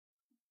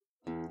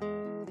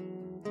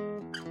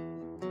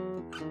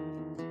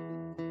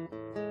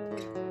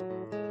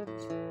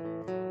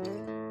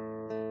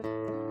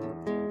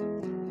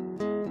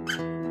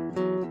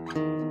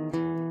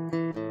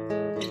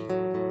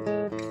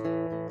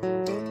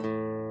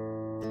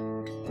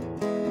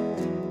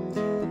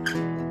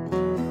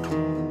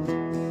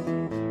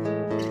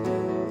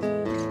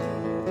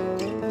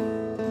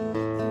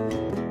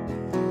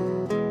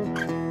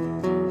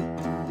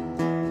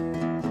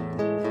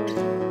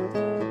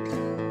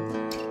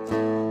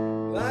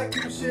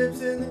Like two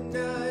ships in the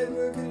night,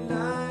 we're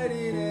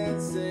colliding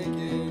and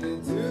sinking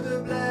into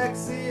the black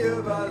sea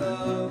of our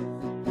love.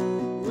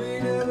 We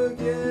never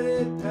get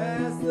it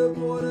past the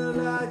border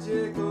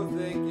logical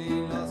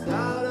thinking, lost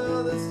out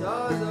of the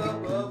stars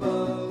up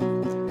above.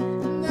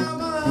 Now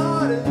my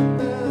heart is a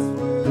mess,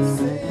 words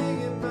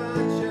sing in my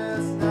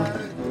chest, not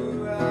a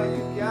clue how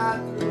you got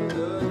through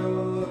the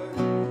door.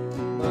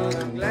 But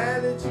I'm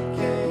glad that you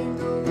came,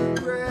 no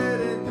regret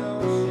and no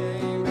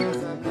shame,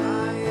 as I'm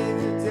lying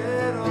here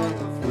dead on the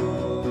floor.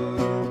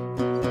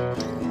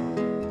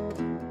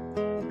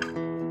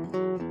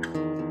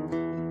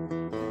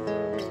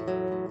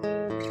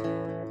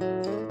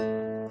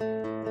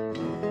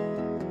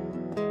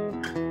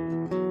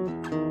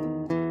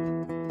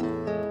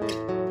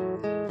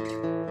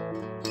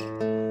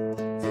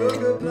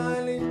 Took a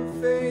blind leap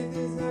of faith,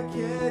 is not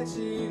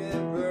catching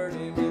and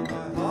burning, with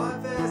my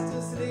heart fast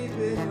asleep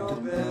in your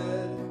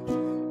bed.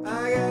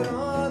 I got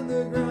on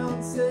the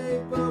ground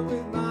safe, but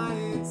with my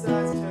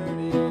insides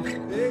turning,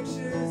 and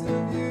pictures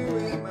of you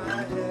in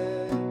my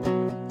head.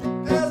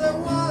 As I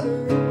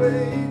wander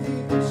away,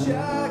 deep in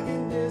shock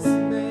and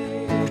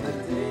dismay, the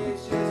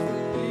days just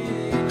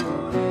repeating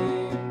your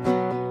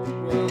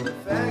name. Well, the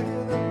fact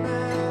of the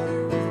matter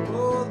is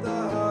both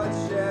our hearts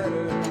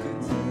shattered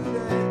into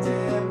that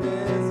damn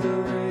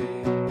misery.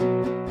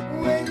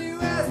 When you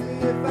asked me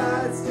if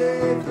I'd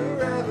stay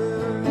forever,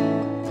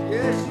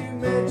 yes, you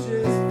meant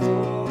just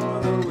for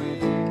the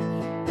week.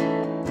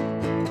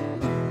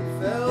 It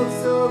felt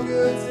so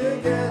good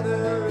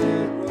together,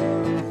 it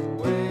was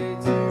way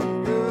too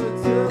good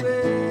to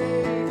me.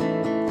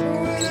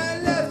 When I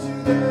left you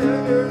there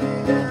early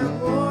that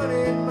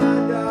morning, my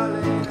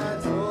darling, I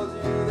told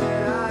you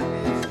that I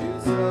missed you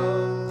so.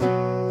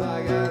 I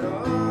got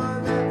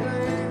on that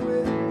plane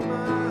with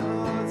my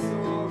heart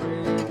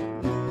soaring.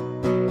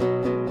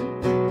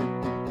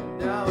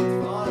 Now it's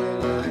falling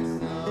like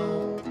snow.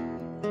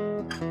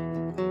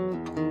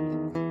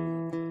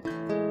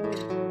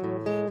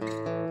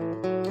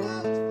 Now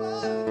it's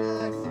falling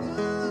like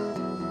snow.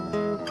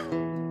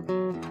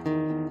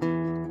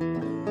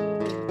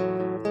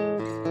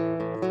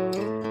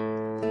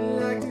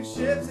 Like two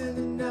ships in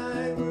the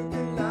night, we're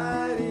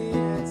colliding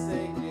and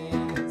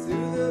sinking into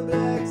the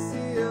black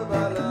sea of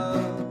our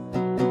love.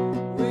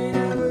 We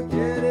never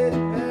get it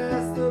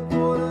past the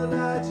border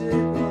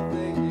logical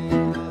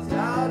thinking, lost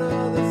out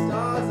of the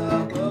stars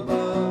up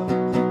above.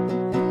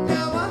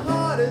 Now my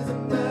heart is a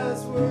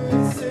mess,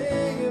 words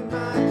sing in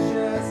my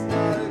chest,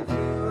 not a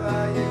clue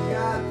how you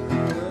got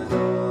through the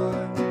door.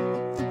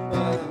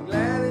 But I'm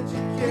glad that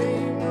you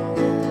came, no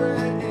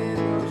regret and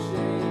no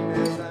shame,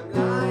 as I'm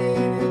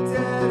lying here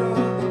dead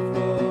on the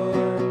floor.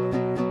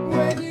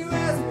 When you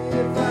asked me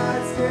if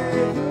I'd stay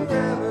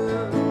forever,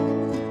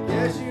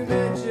 yes, you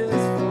meant just